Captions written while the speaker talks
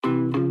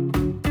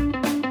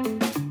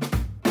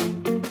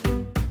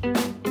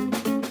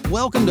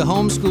Welcome to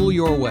Homeschool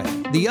Your Way,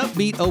 the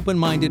upbeat,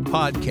 open-minded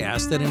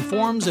podcast that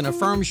informs and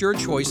affirms your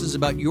choices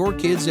about your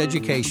kids'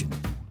 education.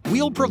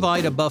 We'll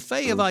provide a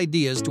buffet of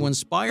ideas to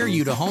inspire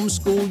you to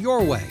homeschool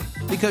your way,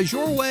 because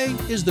your way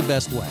is the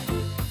best way.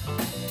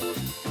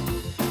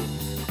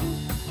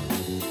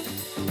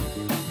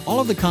 All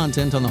of the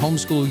content on the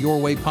Homeschool Your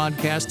Way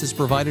podcast is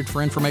provided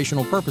for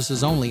informational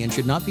purposes only and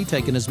should not be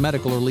taken as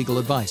medical or legal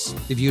advice.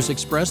 The views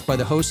expressed by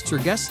the hosts or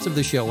guests of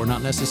the show are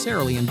not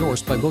necessarily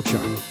endorsed by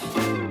Bookshark.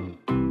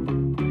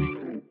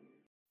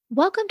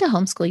 Welcome to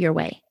Homeschool Your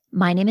Way.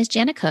 My name is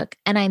Jana Cook,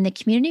 and I am the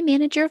community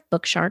manager of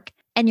Bookshark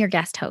and your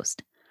guest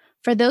host.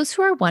 For those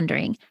who are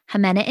wondering,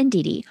 Jimena and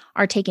Didi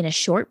are taking a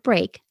short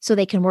break so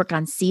they can work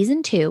on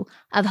season 2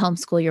 of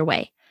Homeschool Your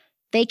Way.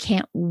 They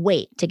can't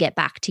wait to get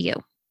back to you.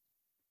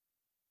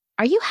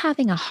 Are you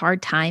having a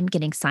hard time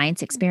getting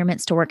science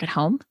experiments to work at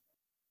home?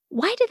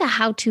 Why do the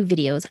how-to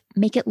videos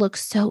make it look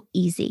so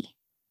easy?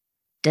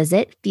 Does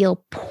it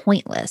feel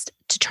pointless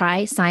to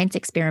try science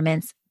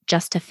experiments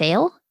just to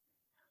fail?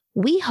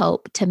 We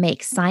hope to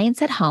make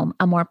science at home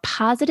a more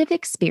positive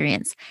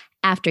experience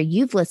after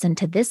you've listened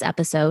to this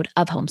episode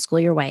of Homeschool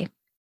Your Way.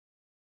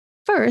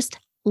 First,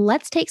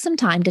 let's take some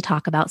time to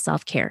talk about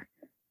self-care.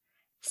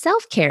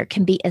 Self-care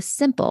can be as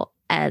simple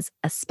as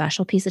a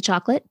special piece of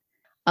chocolate,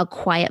 a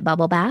quiet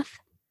bubble bath,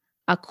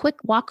 a quick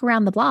walk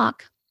around the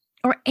block,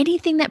 or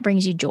anything that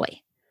brings you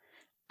joy.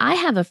 I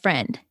have a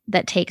friend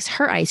that takes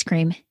her ice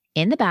cream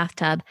in the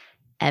bathtub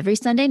every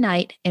Sunday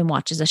night and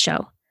watches a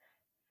show.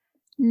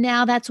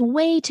 Now, that's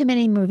way too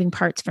many moving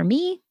parts for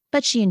me,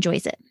 but she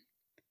enjoys it.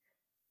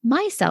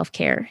 My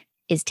self-care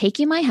is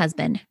taking my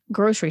husband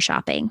grocery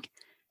shopping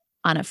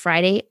on a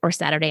Friday or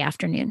Saturday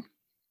afternoon.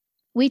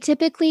 We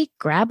typically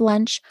grab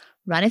lunch,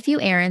 run a few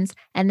errands,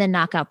 and then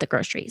knock out the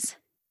groceries.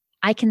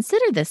 I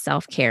consider this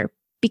self-care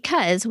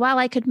because while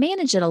I could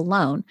manage it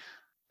alone,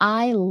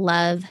 I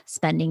love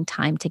spending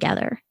time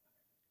together.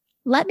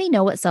 Let me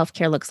know what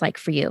self-care looks like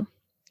for you.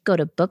 Go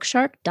to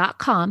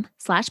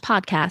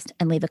bookshark.com/podcast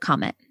and leave a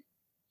comment.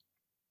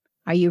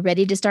 Are you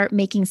ready to start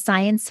making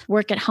science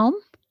work at home?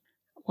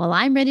 Well,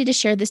 I'm ready to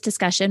share this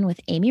discussion with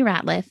Amy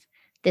Ratliff.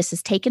 This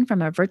is taken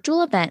from a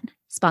virtual event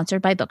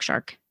sponsored by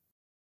Bookshark. I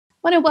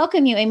want to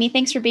welcome you, Amy.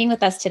 Thanks for being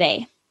with us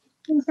today.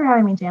 Thanks for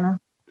having me,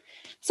 Jana.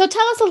 So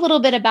tell us a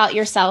little bit about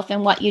yourself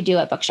and what you do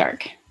at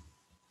Bookshark.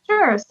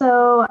 Sure.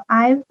 So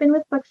I've been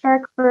with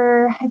Bookshark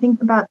for, I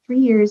think, about 3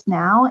 years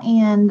now.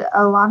 And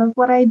a lot of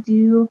what I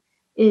do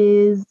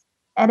is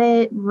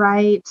edit,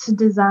 write,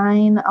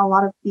 design a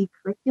lot of the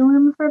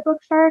curriculum for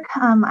Bookshark.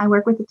 I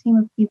work with a team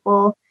of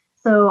people.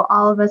 So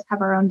all of us have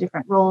our own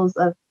different roles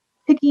of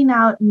picking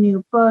out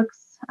new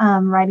books,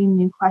 writing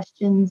new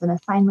questions and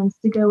assignments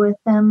to go with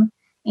them.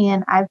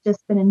 And I've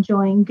just been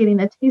enjoying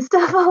getting a taste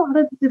of a lot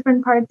of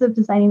different parts of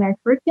designing our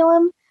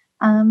curriculum.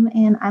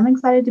 And I'm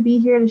excited to be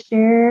here to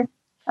share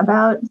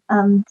about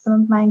some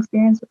of my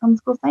experience with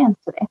homeschool science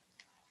today.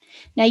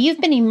 Now,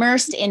 you've been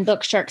immersed in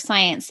Bookshark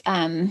science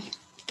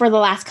for the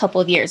last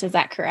couple of years. Is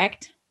that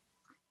correct?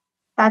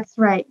 That's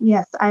right.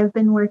 Yes, I've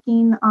been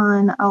working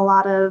on a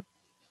lot of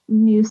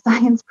new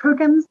science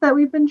programs that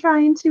we've been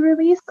trying to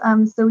release.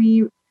 So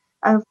we,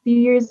 a few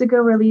years ago,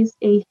 released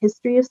a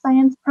history of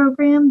science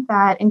program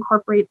that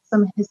incorporates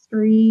some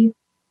history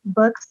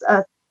books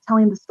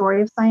telling the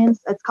story of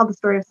science. It's called The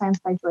Story of Science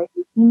by Joy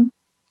Hakeem,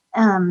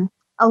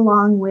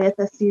 along with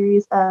a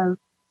series of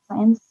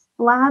science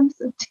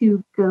labs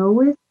to go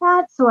with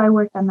that. So I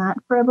worked on that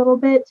for a little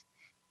bit.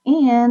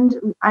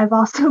 And I've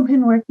also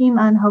been working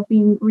on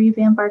helping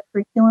revamp our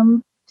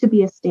curriculum to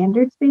be a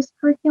standards-based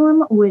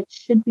curriculum, which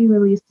should be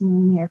released in the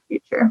near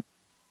future.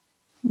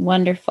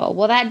 Wonderful.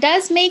 Well, that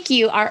does make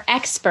you our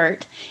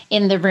expert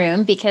in the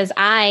room because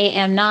I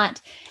am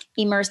not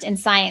immersed in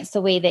science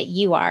the way that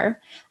you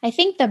are. I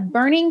think the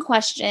burning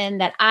question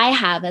that I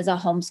have as a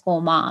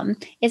homeschool mom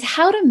is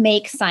how to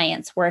make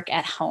science work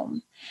at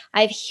home.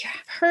 I've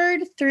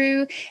heard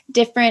through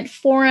different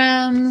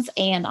forums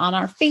and on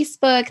our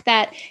Facebook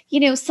that,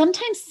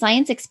 sometimes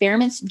science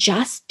experiments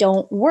just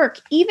don't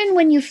work, even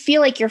when you feel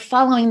like you're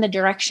following the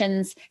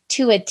directions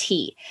to a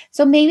T.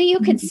 So maybe you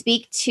could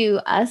speak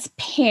to us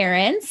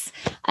parents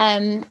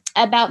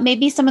about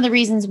maybe some of the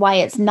reasons why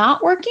it's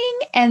not working,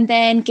 and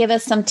then give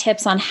us some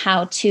tips on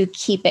how to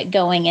keep it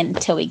going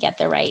until we get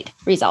the right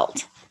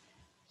result.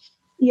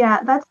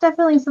 Yeah, that's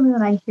definitely something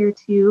that I hear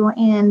too.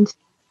 And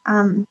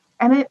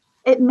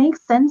it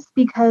makes sense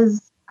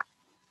because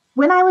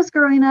when I was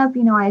growing up,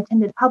 I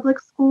attended public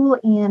school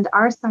and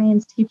our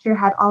science teacher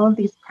had all of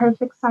these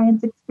perfect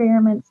science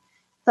experiments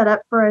set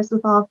up for us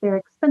with all of their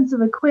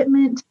expensive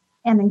equipment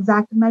and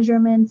exact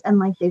measurements.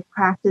 And they've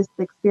practiced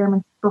the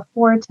experiments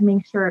before to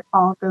make sure it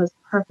all goes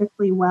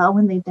perfectly well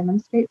when they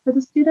demonstrate for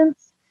the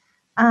students.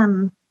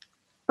 But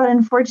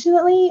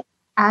unfortunately,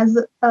 as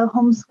a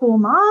homeschool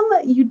mom,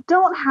 you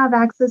don't have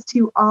access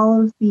to all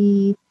of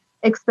the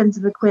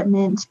expensive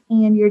equipment,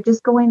 and you're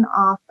just going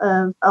off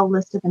of a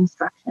list of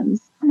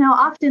instructions. Now,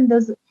 often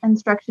those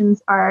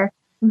instructions are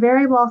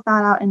very well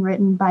thought out and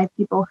written by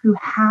people who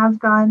have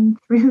gone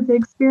through the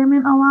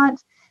experiment a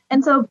lot.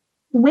 And so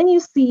when you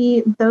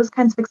see those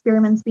kinds of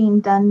experiments being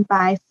done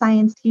by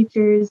science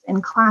teachers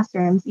in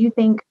classrooms, you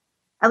think,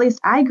 at least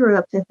I grew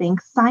up to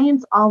think,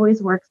 science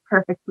always works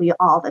perfectly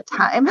all the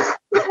time.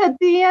 But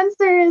the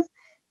answer is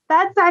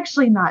that's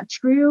actually not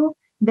true.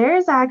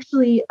 There's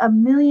actually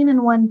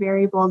 1,000,001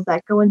 variables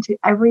that go into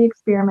every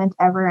experiment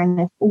ever. And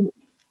if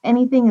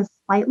anything is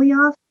slightly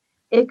off,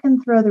 it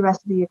can throw the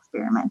rest of the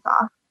experiment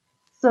off.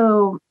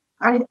 So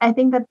I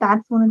think that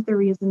that's one of the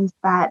reasons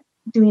that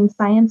doing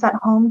science at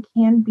home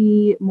can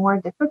be more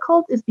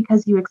difficult, is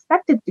because you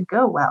expect it to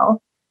go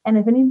well. And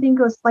if anything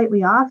goes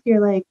slightly off,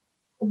 you're like,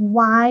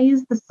 why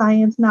is the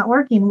science not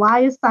working? Why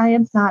is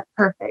science not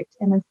perfect?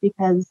 And it's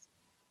because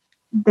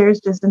there's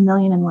just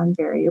 1,000,001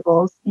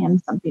 variables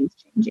and something's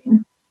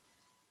changing.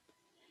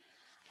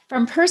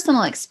 From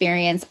personal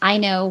experience, I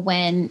know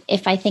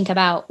if I think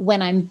about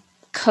when I'm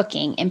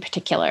cooking in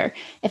particular,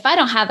 if I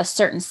don't have a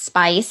certain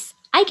spice,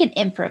 I can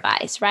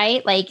improvise,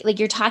 right? Like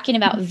you're talking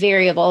about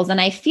variables. And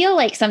I feel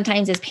like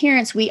sometimes as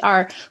parents, we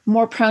are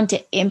more prone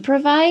to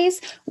improvise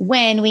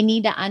when we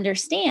need to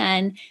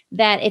understand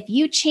that if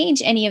you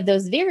change any of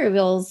those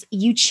variables,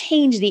 you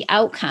change the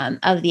outcome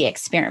of the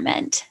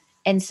experiment.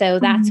 And so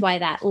that's why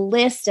that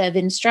list of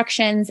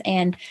instructions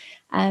and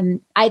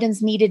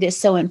items needed is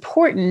so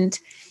important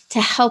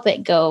to help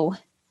it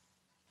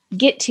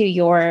get to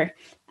your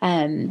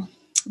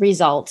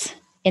result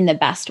in the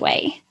best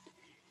way.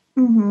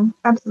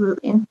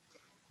 Absolutely.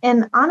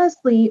 And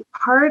honestly,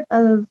 part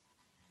of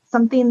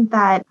something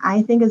that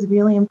I think is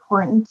really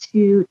important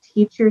to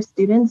teach your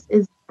students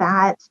is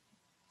that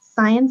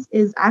science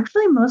is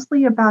actually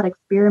mostly about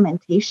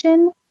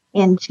experimentation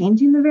and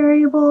changing the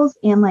variables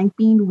and like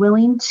being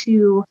willing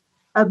to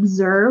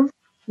observe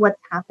what's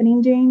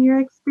happening during your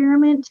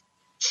experiment,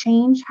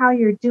 change how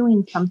you're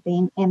doing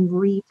something, and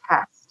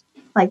retest.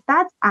 Like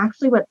that's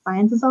actually what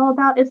science is all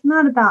about. It's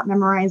not about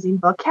memorizing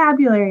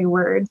vocabulary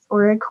words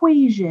or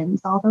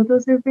equations, although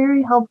those are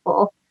very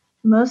helpful.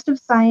 Most of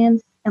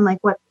science and like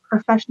what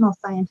professional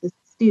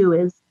scientists do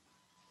is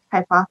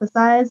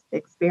hypothesize,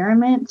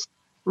 experiment,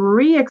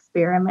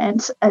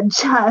 re-experiment,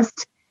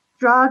 adjust,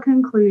 draw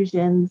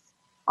conclusions,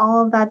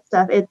 all of that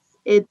stuff.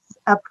 It's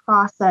a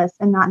process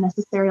and not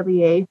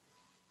necessarily a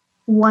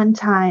one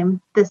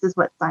time, this is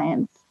what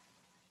science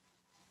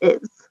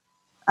is.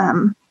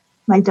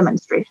 Like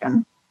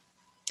demonstration.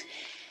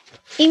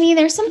 Amy,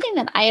 there's something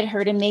that I had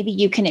heard, and maybe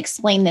you can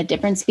explain the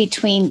difference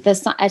between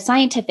a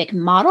scientific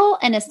model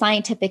and a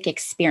scientific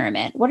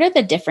experiment. What are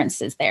the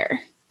differences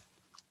there?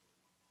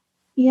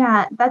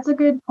 Yeah, that's a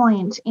good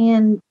point.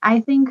 And I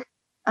think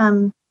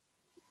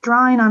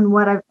drawing on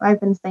what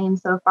I've been saying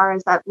so far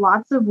is that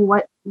lots of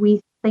what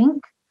we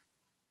think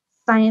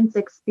science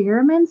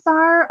experiments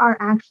are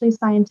actually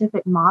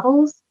scientific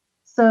models.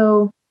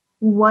 So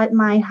what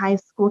my high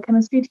school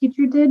chemistry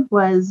teacher did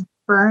was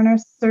burn a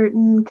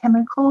certain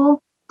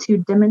chemical to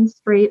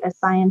demonstrate a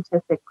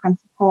scientific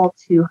principle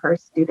to her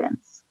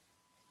students.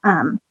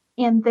 And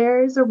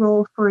there's a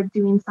role for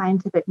doing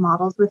scientific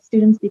models with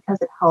students because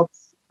it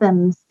helps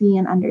them see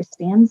and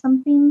understand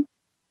something.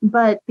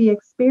 But the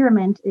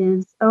experiment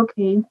is,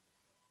 okay,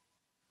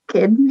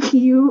 kid,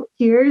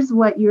 here's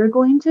what you're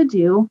going to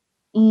do.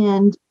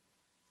 And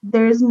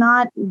there's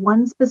not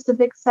one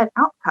specific set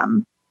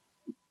outcome.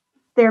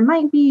 There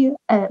might be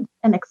an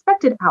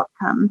expected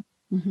outcome,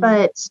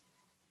 but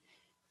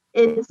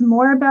it's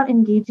more about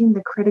engaging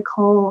the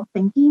critical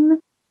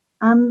thinking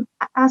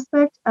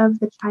aspect of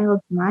the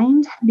child's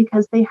mind,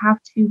 because they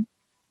have to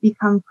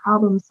become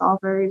problem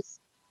solvers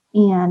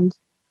and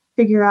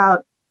figure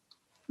out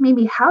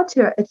maybe how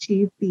to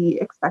achieve the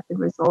expected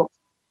result.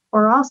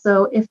 Or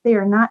also, if they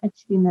are not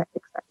achieving the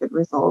expected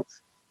result,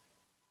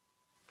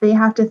 they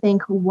have to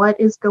think what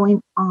is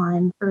going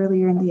on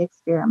earlier in the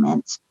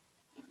experiment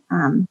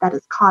that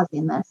is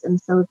causing this.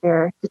 And so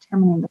they're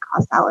determining the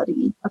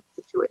causality of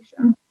the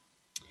situation.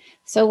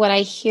 So what I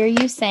hear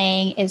you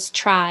saying is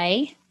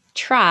try,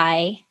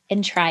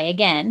 and try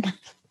again.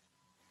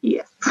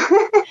 Yes.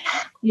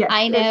 Yes.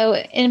 I know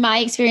in my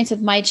experience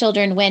with my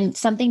children, when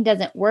something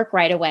doesn't work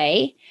right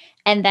away,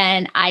 and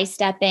then I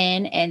step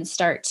in and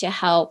start to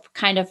help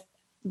kind of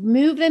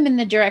move them in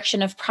the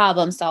direction of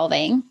problem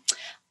solving.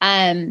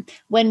 When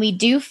we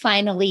do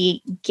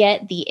finally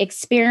get the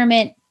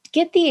expected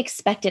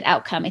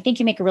outcome. I think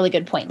you make a really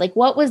good point. Like,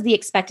 what was the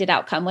expected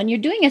outcome? When you're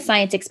doing a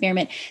science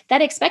experiment,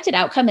 that expected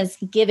outcome is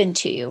given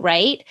to you,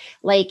 right?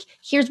 Like,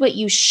 here's what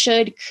you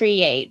should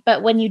create.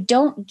 But when you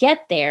don't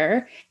get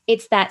there,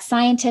 it's that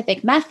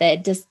scientific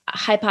method to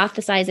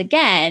hypothesize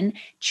again,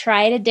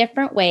 try it a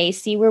different way,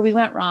 see where we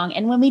went wrong.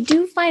 And when we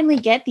do finally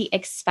get the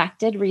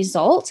expected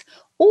result,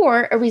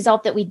 or a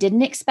result that we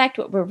didn't expect,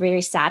 what we're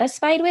very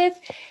satisfied with,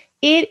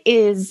 it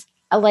is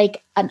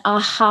like an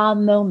aha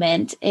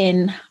moment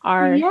in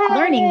our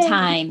learning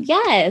time.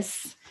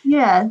 Yes.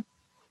 Yeah.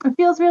 it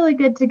feels really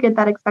good to get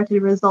that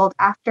expected result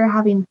after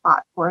having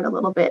fought for it a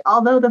little bit,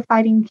 although the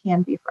fighting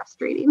can be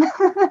frustrating.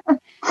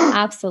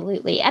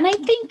 Absolutely. And I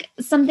think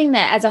something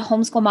that as a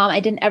homeschool mom, I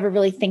didn't ever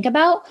really think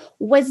about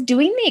was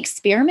doing the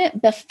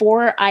experiment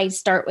before I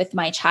start with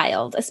my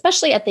child,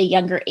 especially at the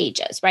younger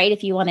ages, right?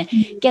 If you want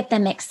to get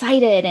them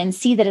excited and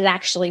see that it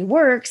actually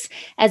works,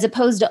 as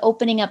opposed to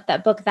opening up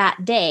that book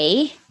that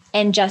day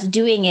and just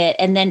doing it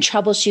and then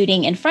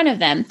troubleshooting in front of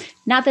them.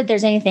 Not that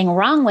there's anything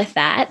wrong with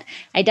that.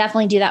 I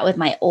definitely do that with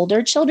my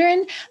older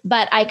children,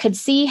 but I could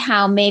see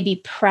how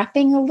maybe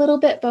prepping a little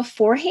bit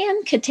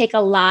beforehand could take a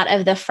lot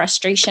of the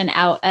frustration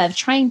out of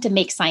trying to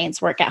make science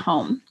work at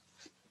home.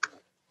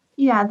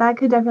 Yeah, that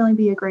could definitely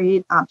be a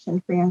great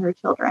option for younger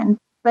children.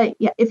 But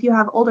yeah, if you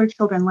have older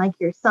children like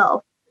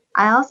yourself,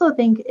 I also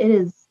think it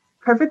is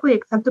perfectly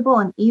acceptable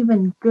and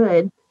even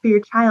good for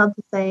your child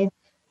to say,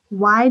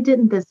 why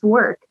didn't this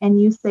work?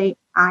 And you say,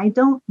 I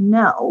don't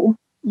know.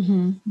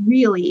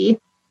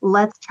 Really,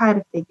 let's try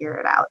to figure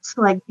it out.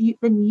 Like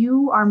then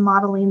you are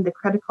modeling the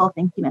critical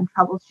thinking and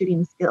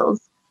troubleshooting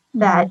skills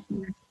that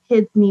your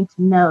kids need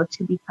to know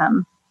to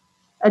become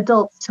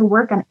adults to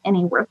work on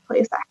any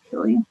workplace,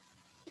 actually.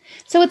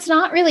 So it's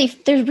not really,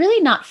 there's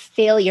really not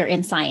failure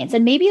in science.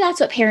 And maybe that's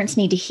what parents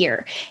need to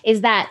hear,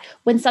 is that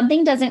when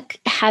something doesn't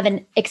have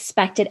an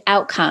expected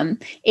outcome,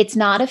 it's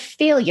not a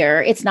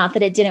failure. It's not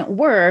that it didn't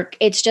work.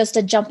 It's just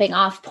a jumping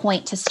off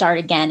point to start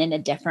again in a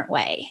different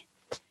way.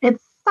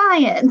 It's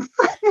science.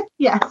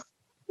 Yes.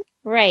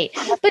 Right.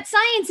 But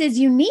science is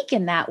unique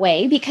in that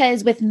way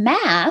because with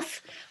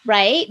math,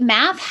 right?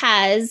 Math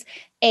has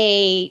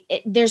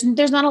there's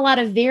not a lot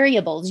of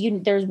variables.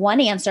 There's one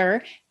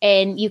answer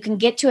and you can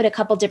get to it a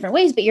couple different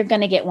ways, but you're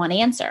going to get one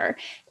answer.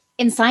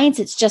 In science,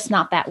 it's just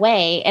not that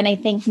way. And I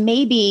think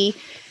maybe,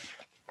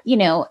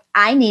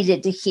 I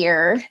needed to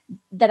hear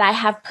that I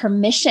have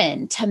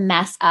permission to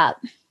mess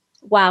up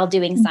while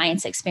doing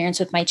science experience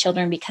with my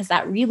children, because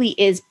that really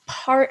is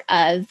part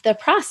of the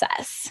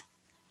process.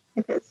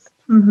 It is.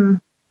 Mm-hmm.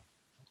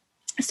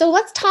 So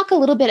let's talk a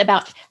little bit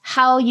about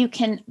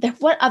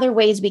what other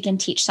ways we can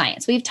teach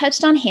science. We've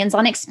touched on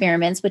hands-on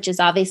experiments, which is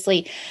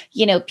obviously,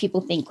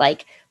 people think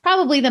like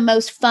probably the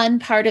most fun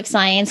part of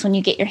science when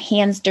you get your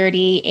hands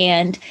dirty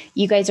and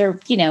you guys are,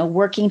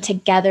 working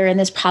together in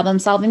this problem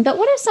solving. But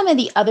what are some of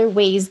the other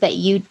ways that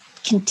you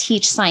can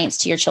teach science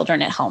to your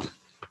children at home?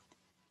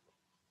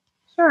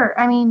 Sure.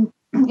 I mean,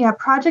 yeah,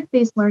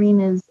 project-based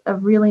learning is a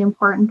really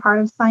important part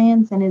of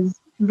science and is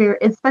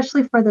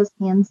especially for those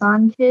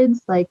hands-on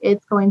kids, like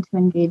it's going to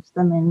engage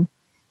them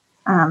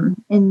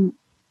in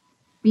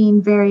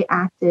being very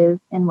active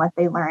in what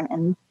they learn.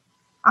 And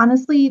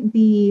honestly,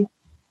 the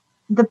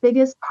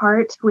biggest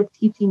part with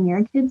teaching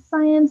your kids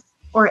science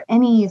or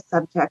any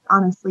subject,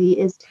 honestly,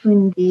 is to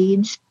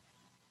engage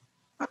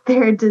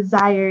their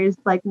desires.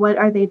 Like, what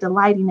are they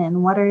delighting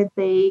in? What are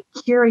they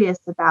curious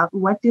about?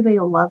 What do they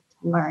love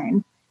to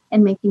learn?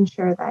 And making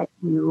sure that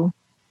you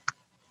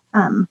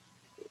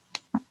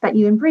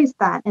embrace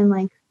that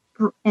and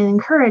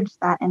encourage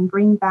that and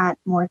bring that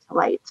more to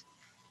light.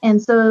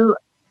 And so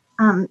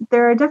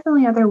there are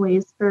definitely other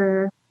ways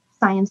for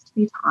science to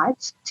be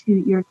taught to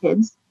your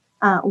kids.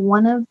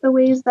 One of the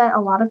ways that a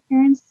lot of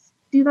parents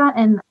do that,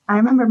 and I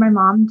remember my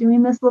mom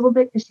doing this a little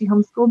bit because she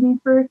homeschooled me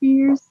for a few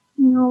years,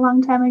 a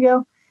long time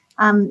ago,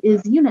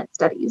 is unit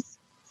studies.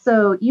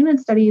 So unit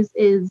studies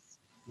is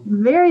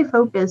very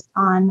focused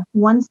on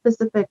one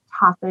specific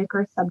topic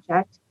or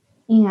subject,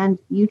 and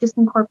you just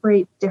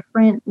incorporate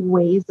different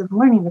ways of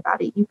learning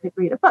about it. You could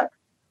read a book.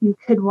 You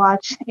could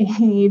watch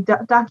a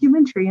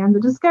documentary on the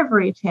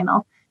Discovery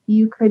Channel.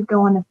 You could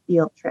go on a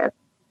field trip.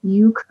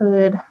 You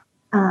could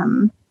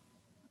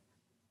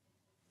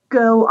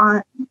go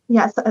on,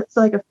 so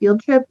like a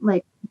field trip.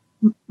 Like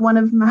one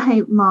of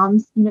my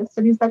mom's unit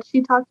studies that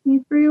she talked me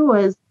through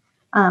was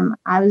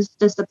I was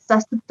just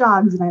obsessed with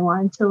dogs and I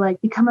wanted to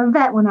become a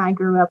vet when I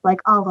grew up, like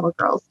all little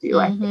girls do,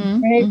 I think,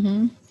 right?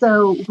 Mm-hmm.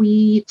 So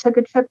we took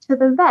a trip to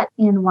the vet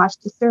and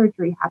watched a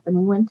surgery happen.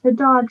 We went to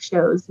dog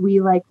shows.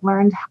 We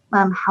learned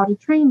how to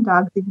train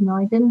dogs, even though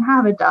I didn't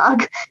have a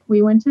dog.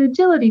 We went to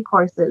agility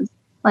courses.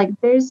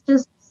 There's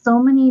just so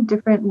many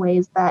different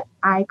ways that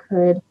I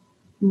could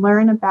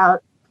learn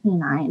about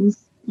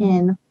canines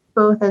in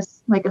both a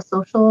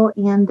social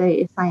and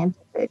a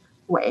scientific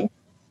way.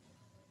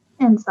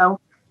 And so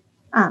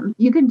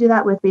you can do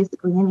that with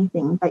basically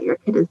anything that your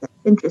kid is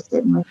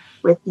interested in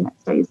with unit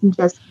studies, and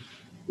just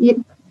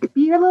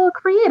be a little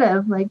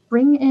creative,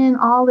 bring in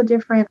all the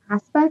different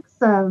aspects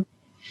of,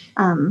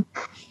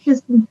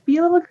 just be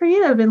a little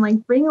creative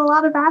and bring a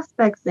lot of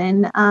aspects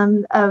in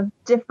of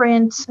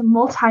different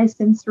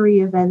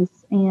multi-sensory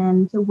events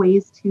and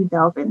ways to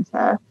delve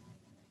into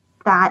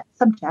that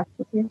subject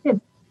with your kids.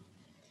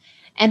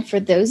 And for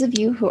those of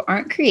you who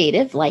aren't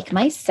creative, like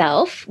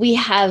myself, we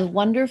have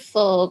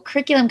wonderful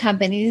curriculum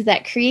companies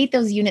that create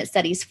those unit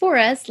studies for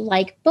us,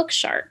 like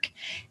Bookshark.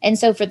 And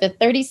so for the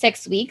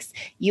 36 weeks,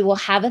 you will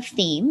have a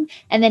theme.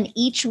 And then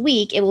each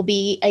week, it will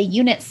be a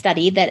unit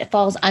study that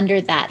falls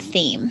under that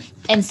theme.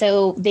 And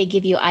so they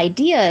give you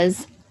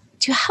ideas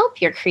to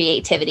help your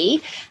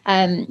creativity,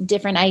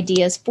 different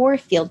ideas for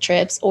field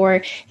trips,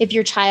 or if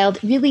your child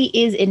really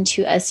is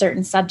into a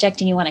certain subject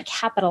and you want to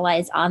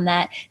capitalize on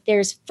that,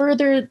 there's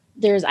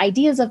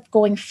ideas of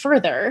going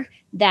further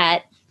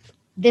that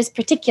this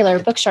particular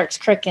Bookshark's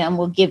curriculum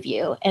will give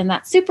you. And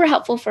that's super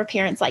helpful for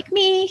parents like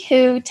me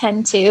who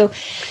tend to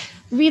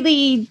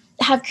really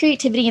have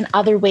creativity in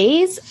other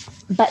ways,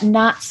 but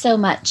not so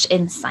much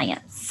in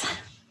science.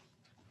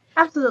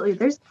 Absolutely.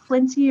 There's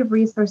plenty of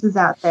resources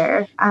out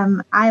there.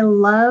 I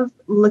love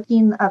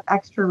looking up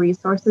extra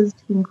resources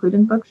to include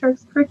in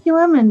Bookshark's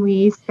curriculum, and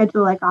we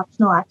schedule like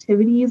optional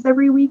activities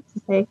every week to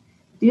say,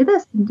 do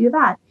this and do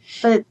that.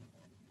 But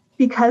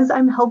because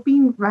I'm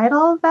helping write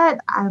all of that,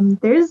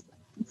 there's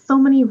so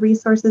many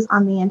resources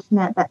on the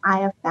internet that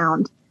I have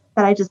found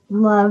that I just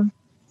love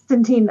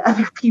sending to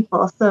other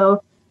people.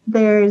 So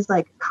there's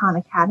like Khan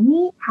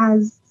Academy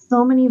has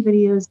so many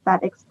videos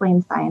that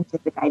explain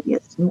scientific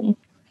ideas to me.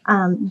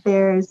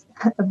 There's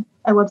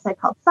a website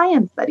called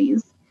Science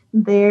Buddies.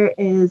 There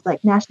is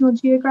like National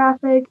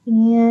Geographic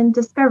and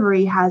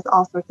Discovery has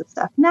all sorts of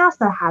stuff.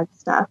 NASA has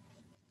stuff.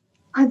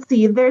 Let's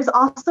see. There's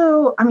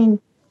also,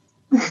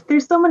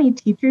 there's so many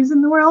teachers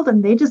in the world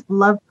and they just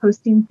love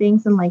posting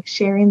things and like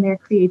sharing their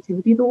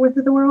creativity with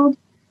the world.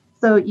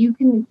 So you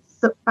can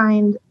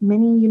find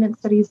many unit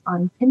studies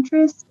on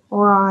Pinterest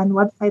or on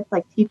websites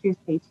like Teachers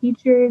Pay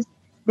Teachers.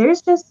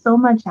 There's just so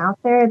much out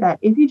there that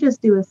if you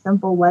just do a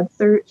simple web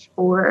search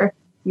for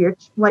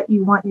what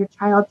you want your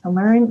child to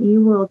learn,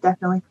 you will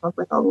definitely come up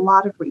with a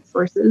lot of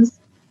resources.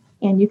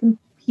 And you can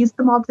piece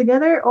them all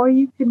together, or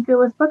you could go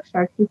with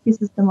Bookshark, who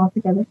pieces them all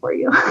together for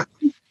you.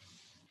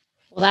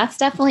 Well, that's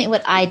definitely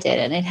what I did,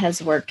 and it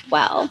has worked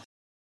well.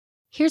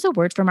 Here's a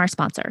word from our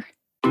sponsor.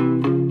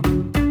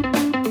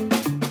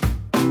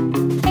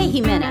 Hey,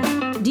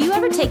 Jimena, do you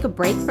ever take a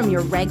break from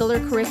your regular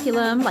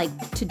curriculum, like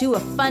to do a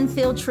fun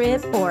field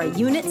trip or a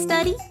unit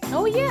study?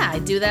 Oh yeah, I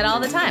do that all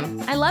the time.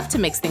 I love to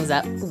mix things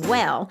up.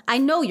 Well, I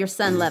know your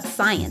son loves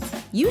science.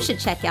 You should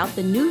check out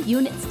the new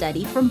unit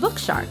study from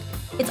Bookshark.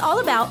 It's all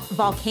about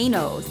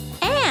volcanoes,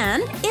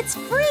 and it's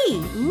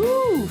free.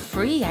 Ooh,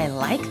 free. I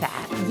like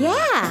that.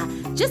 Yeah.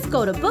 Just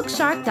go to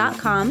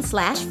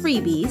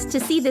bookshark.com/freebies to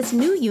see this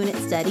new unit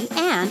study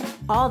and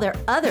all their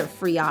other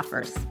free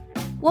offers.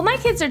 Well, my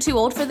kids are too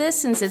old for this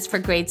since it's for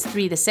grades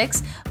 3 to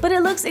 6, but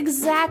it looks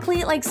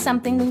exactly like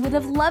something we would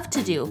have loved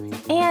to do.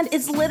 And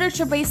it's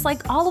literature-based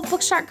like all of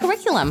Bookshark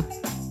curriculum.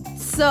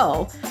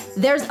 So,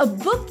 there's a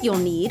book you'll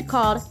need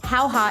called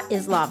How Hot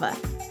is Lava?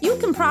 You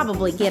can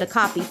probably get a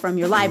copy from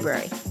your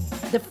library.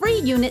 The free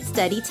unit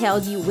study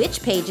tells you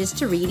which pages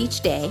to read each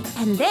day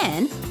and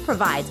then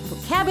provides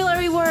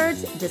vocabulary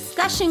words,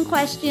 discussion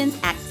questions,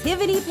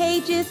 activity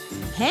pages,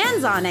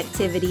 hands-on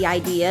activity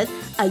ideas,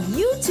 a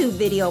YouTube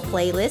video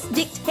playlist,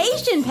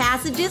 dictation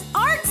passages,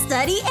 art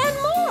study, and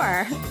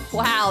more.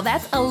 Wow,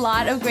 that's a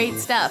lot of great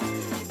stuff.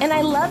 And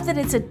I love that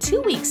it's a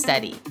 2-week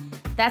study.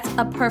 That's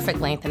a perfect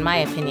length in my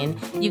opinion.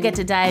 You get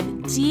to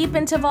dive deep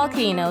into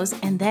volcanoes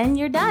and then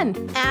you're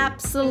done.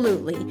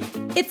 Absolutely.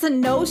 It's a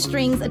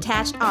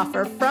no-strings-attached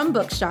offer from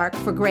Bookshark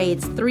for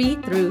grades 3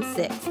 through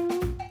 6.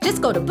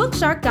 Just go to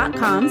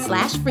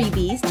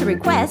bookshark.com/freebies to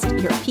request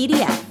your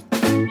PDF.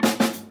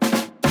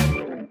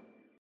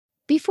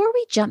 Before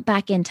we jump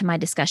back into my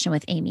discussion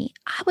with Amy,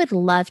 I would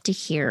love to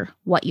hear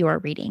what you are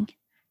reading.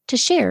 To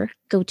share,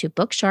 go to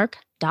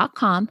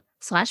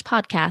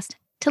bookshark.com/podcast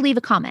to leave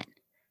a comment.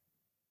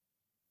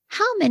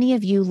 How many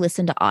of you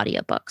listen to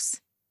audiobooks?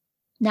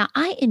 Now,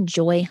 I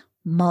enjoy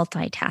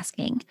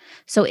multitasking.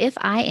 So if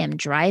I am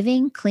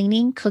driving,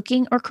 cleaning,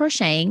 cooking, or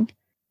crocheting,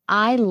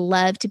 I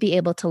love to be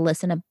able to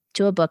listen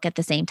to a book at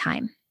the same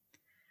time.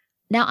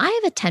 Now, I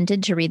have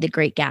attempted to read The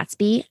Great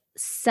Gatsby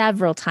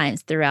several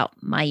times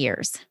throughout my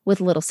years with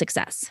little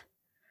success.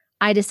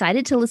 I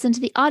decided to listen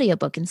to the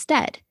audiobook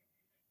instead.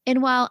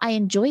 And while I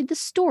enjoyed the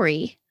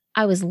story,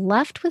 I was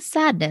left with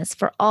sadness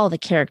for all the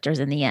characters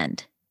in the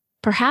end.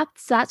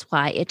 Perhaps that's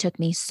why it took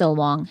me so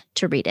long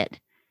to read it.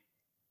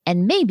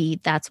 And maybe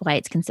that's why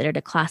it's considered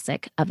a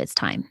classic of its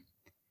time.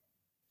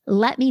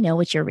 Let me know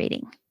what you're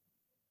reading.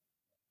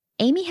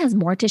 Amy has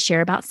more to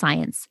share about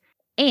science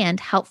and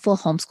helpful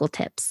homeschool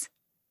tips.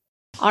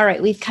 All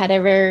right, we've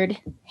covered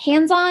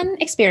hands-on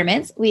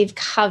experiments. We've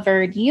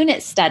covered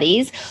unit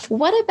studies.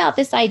 What about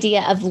this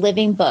idea of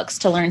living books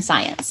to learn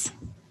science?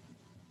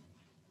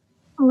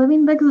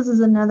 Living books is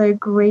another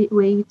great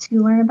way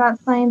to learn about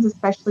science,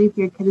 especially if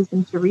your kid is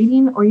into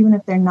reading, or even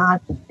if they're not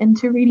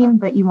into reading,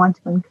 but you want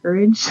to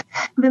encourage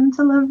them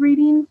to love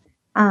reading.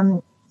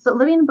 So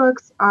living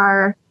books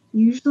are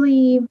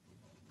usually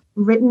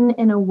written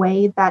in a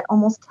way that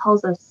almost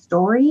tells a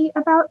story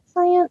about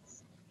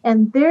science.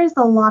 And there's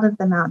a lot of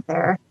them out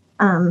there.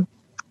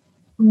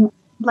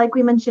 Like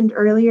we mentioned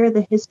earlier,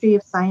 The History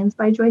of Science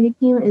by Joy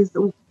Hakim is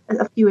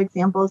a few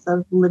examples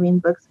of living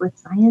books with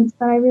science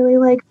that I really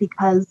like,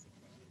 because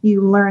you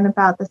learn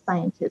about the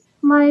scientist's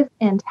life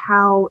and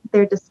how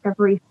their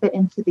discovery fit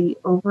into the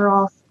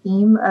overall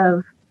scheme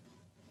of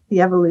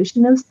the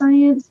evolution of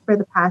science for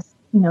the past,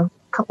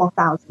 couple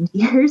thousand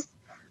years.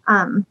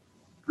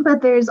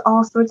 But there's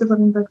all sorts of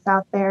living books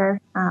out there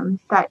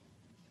that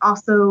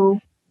also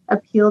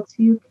appeal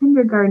to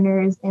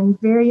kindergartners and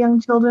very young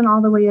children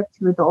all the way up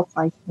to adults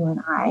like you and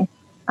I.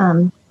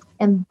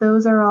 And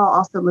those are all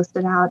also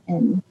listed out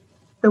in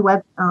the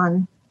web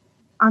on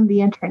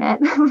the internet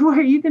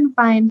where you can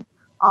find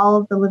all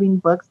of the living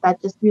books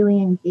that just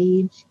really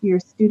engage your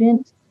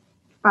student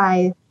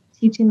by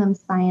teaching them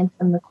science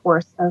in the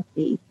course of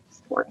a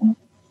story.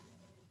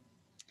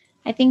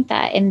 I think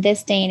that in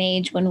this day and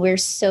age, when we're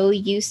so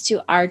used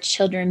to our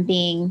children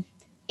being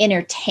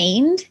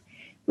entertained,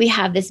 we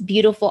have this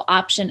beautiful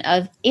option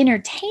of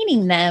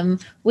entertaining them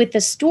with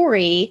a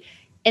story,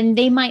 and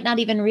they might not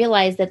even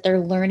realize that they're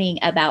learning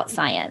about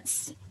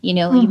science. You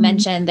know, you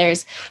mentioned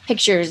there's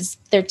picture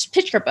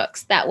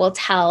books that will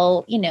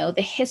tell, the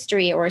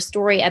history or a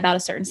story about a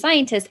certain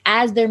scientist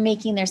as they're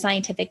making their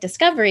scientific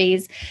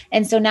discoveries.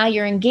 And so now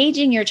you're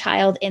engaging your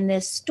child in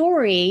this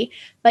story,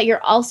 but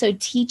you're also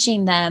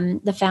teaching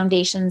them the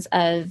foundations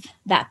of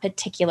that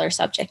particular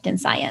subject in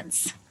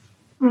science.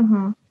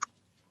 Mm-hmm.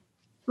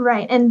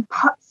 Right. And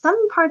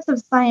some parts of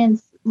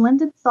science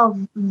lend itself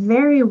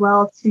very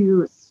well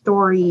to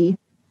story.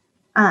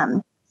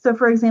 So,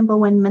 for example,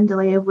 when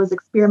Mendeleev was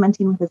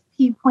experimenting with his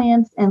pea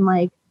plants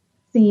and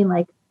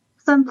seeing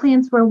some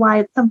plants were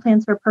white, some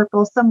plants were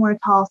purple, some were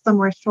tall, some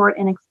were short,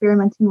 and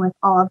experimenting with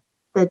all of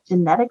the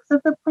genetics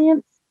of the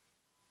plants,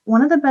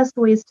 one of the best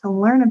ways to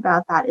learn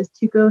about that is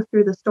to go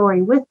through the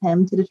story with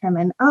him to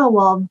determine,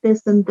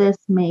 this and this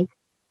make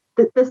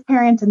this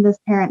parent and this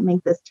parent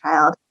make this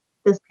child,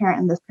 this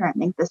parent and this parent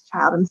make this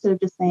child, instead of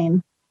just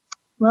saying,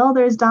 well,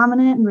 there's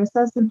dominant and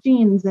recessive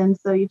genes, and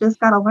so you just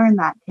got to learn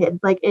that, kid.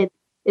 It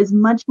is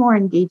much more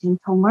engaging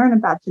to learn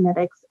about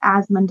genetics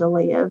as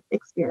Mendeleev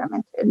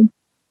experimented.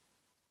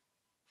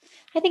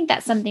 I think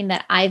that's something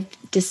that I've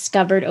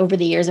discovered over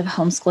the years of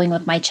homeschooling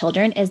with my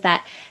children is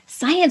that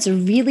science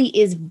really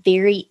is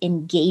very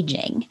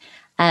engaging.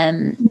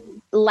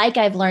 Like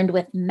I've learned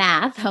with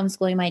math,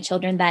 homeschooling my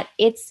children, that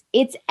it's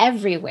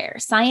everywhere.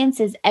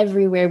 Science is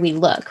everywhere we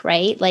look,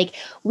 right?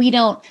 We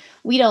don't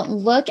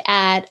look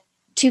at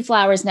two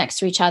flowers next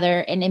to each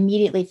other and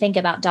immediately think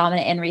about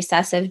dominant and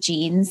recessive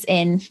genes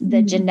in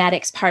the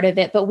genetics part of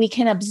it, but we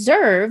can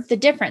observe the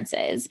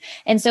differences.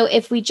 And so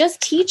if we just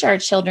teach our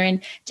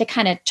children to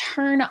kind of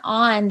turn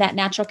on that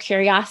natural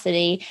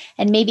curiosity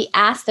and maybe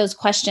ask those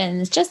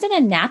questions just in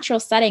a natural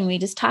setting, we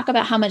just talk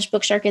about how much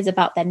Bookshark is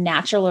about the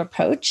natural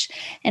approach.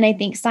 And I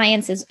think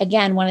science is,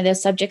 again, one of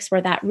those subjects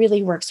where that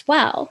really works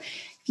well.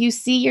 If you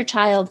see your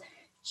child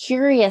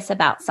curious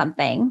about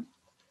something,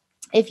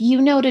 if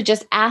you know to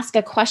just ask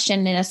a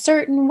question in a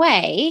certain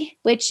way,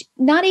 which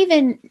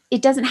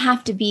it doesn't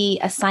have to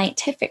be a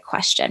scientific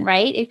question,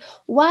 right?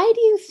 Why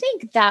do you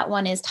think that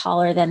one is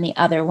taller than the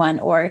other one?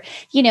 Or,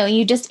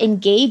 you just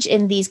engage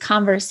in these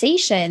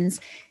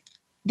conversations,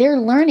 they're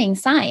learning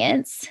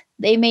science.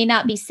 They may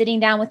not be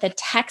sitting down with a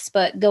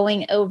textbook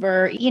going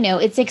over,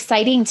 it's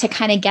exciting to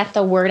kind of get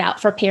the word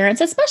out for parents,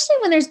 especially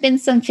when there's been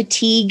some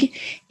fatigue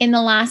in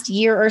the last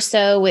year or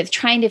so with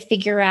trying to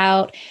figure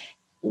out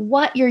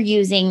what you're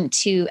using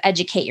to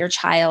educate your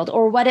child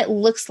or what it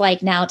looks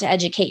like now to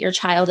educate your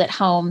child at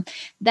home,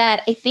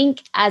 that I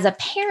think as a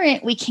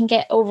parent, we can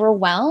get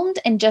overwhelmed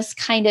and just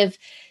kind of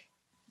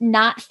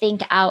not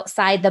think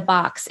outside the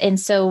box. And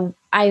so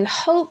I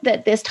hope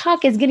that this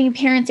talk is getting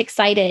parents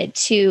excited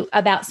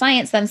about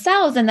science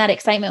themselves, and that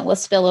excitement will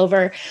spill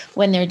over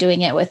when they're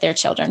doing it with their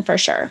children for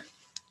sure.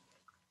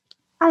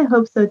 I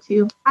hope so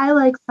too. I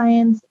like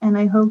science, and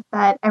I hope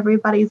that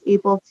everybody's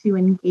able to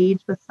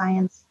engage with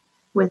science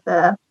with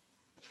a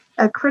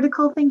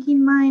critical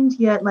thinking mind,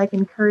 yet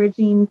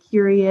encouraging,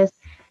 curious,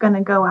 going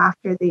to go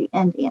after the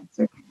end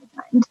answer kind of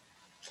mind.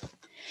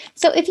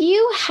 So if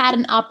you had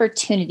an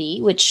opportunity,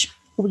 which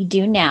we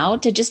do now,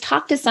 to just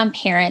talk to some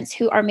parents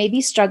who are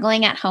maybe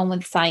struggling at home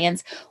with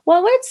science,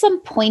 what would some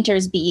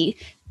pointers be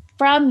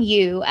from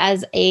you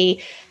as a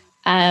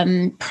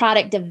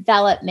product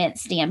development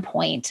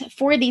standpoint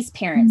for these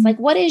parents?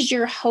 What is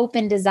your hope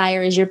and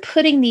desire as you're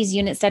putting these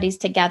unit studies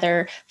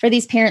together for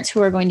these parents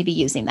who are going to be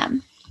using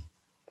them?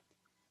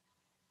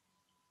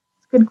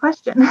 Good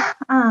question.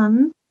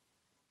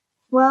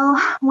 Well,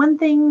 one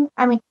thing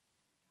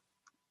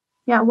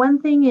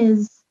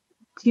is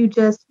to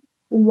just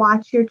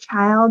watch your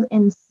child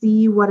and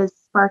see what is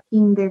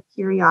sparking their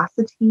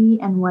curiosity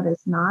and what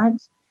is not.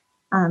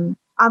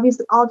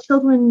 Obviously, all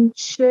children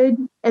should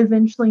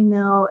eventually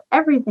know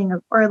everything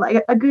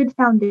or a good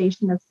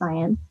foundation of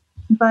science.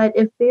 But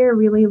if they're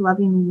really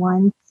loving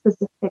one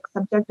specific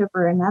subject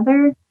over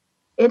another,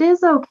 it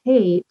is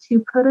okay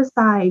to put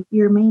aside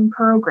your main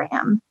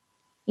program.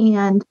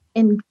 And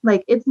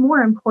it's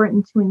more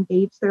important to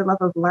engage their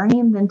love of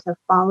learning than to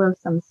follow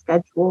some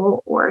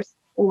schedule or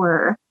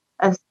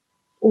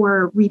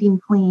reading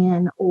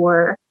plan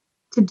or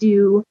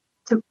to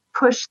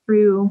push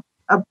through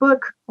a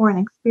book or an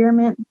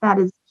experiment that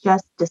is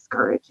just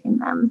discouraging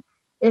them.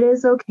 It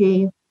is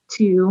okay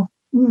to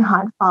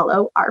not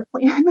follow our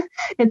plan.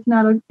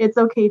 It's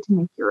okay to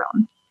make your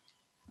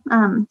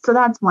own. So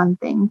that's one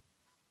thing.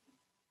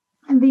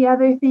 And the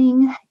other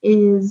thing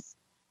is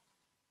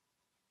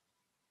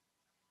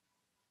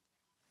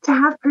to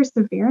have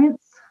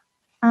perseverance,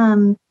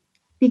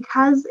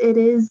 because it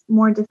is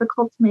more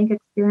difficult to make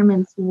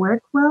experiments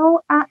work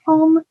well at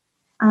home.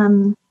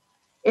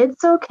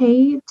 It's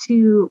okay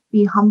to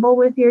be humble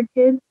with your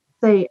kids.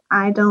 Say,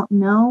 I don't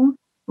know.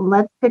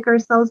 Let's pick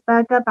ourselves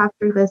back up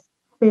after this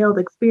failed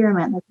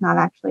experiment. That's not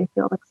actually a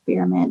failed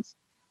experiment.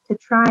 To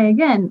try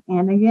again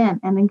and again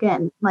and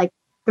again. Like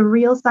the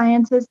real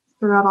scientists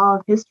throughout all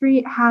of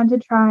history had to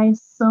try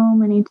so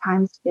many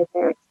times to get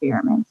their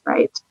experiments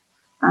right.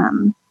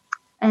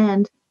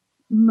 And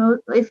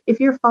if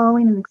you're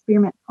following an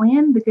experiment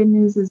plan, the good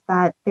news is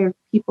that there are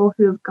people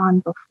who have gone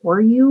before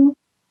you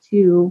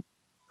to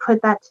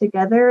put that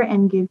together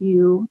and give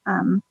you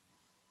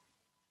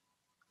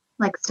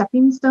like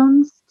stepping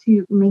stones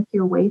to make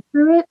your way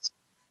through it.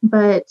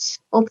 But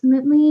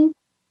ultimately,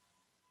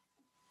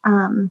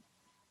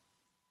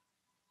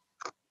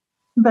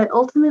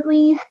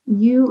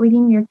 you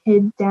leading your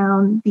kid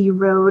down the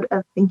road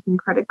of thinking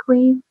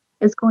critically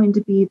is going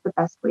to be the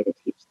best way to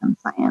teach them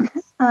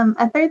science.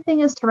 A third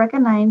thing is to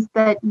recognize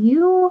that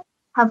you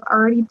have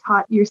already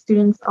taught your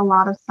students a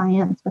lot of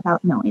science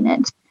without knowing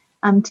it.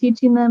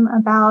 Teaching them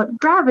about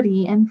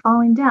gravity and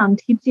falling down,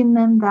 teaching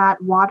them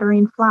that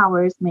watering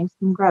flowers makes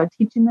them grow,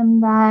 teaching them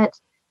that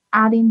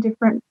adding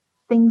different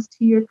things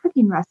to your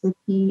cooking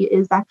recipe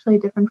is actually a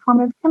different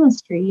form of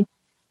chemistry.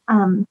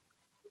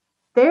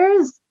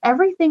 There's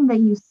everything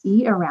that you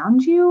see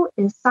around you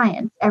is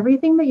science.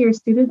 Everything that your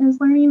student is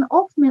learning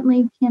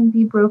ultimately can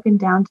be broken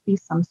down to be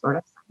some sort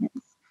of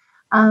science.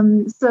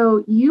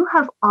 So you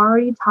have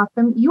already taught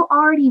them, you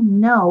already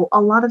know a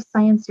lot of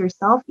science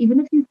yourself. Even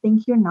if you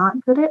think you're not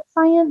good at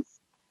science,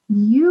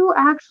 you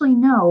actually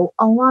know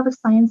a lot of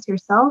science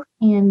yourself,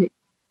 and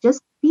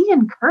just be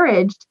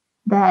encouraged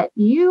that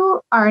you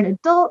are an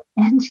adult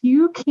and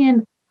you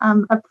can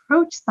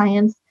approach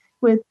science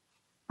with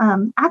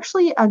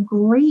actually a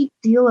great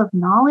deal of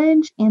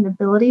knowledge and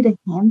ability to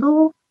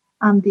handle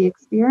the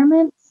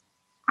experiments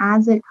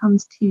as it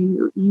comes to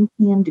you. You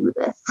can do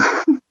this.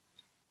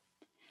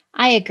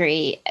 I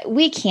agree.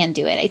 We can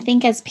do it. I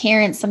think as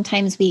parents,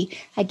 sometimes we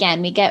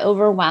get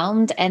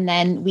overwhelmed and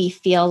then we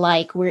feel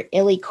like we're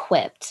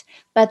ill-equipped.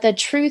 But the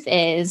truth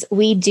is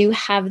we do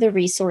have the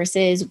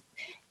resources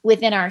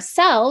within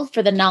ourselves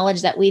for the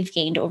knowledge that we've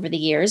gained over the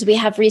years. We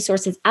have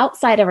resources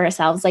outside of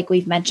ourselves, like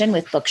we've mentioned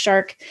with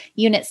Bookshark,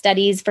 unit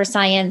studies for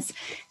science,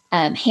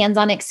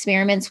 hands-on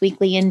experiments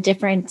weekly in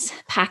different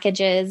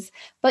packages.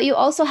 But you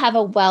also have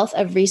a wealth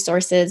of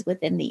resources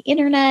within the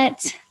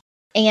internet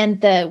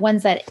and the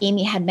ones that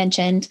Amy had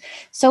mentioned.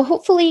 So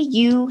hopefully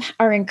you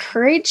are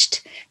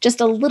encouraged, just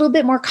a little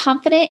bit more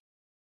confident.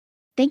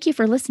 Thank you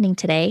for listening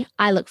today.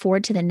 I look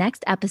forward to the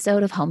next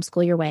episode of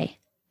Homeschool Your Way.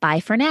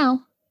 Bye for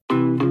now.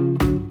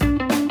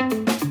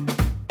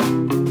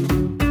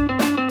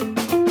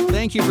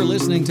 Thank you for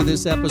listening to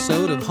this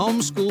episode of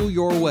Homeschool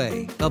Your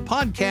Way, a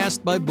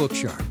podcast by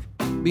Bookshark.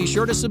 Be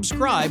sure to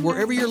subscribe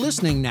wherever you're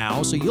listening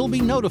now so you'll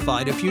be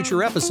notified of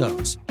future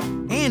episodes.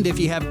 And if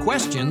you have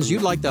questions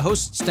you'd like the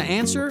hosts to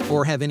answer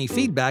or have any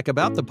feedback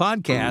about the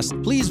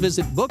podcast, please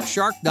visit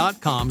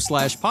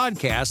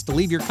bookshark.com/podcast to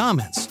leave your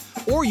comments.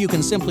 Or you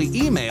can simply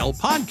email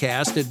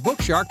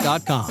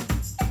podcast@bookshark.com.